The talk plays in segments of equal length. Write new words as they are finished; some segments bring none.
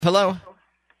Hello?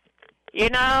 You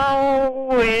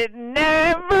know, it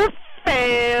never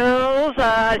fails.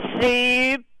 I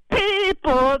see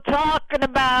people talking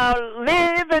about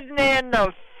living in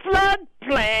a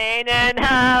floodplain and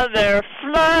how they're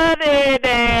flooded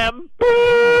and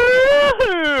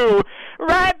boo-hoo.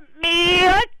 Write me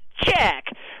a check.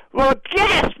 Well,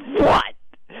 guess what?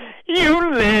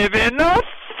 You live in a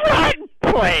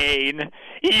floodplain.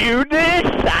 You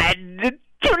decided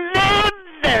to live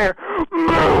there.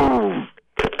 Move!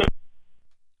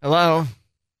 Hello?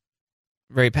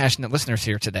 Very passionate listeners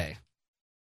here today.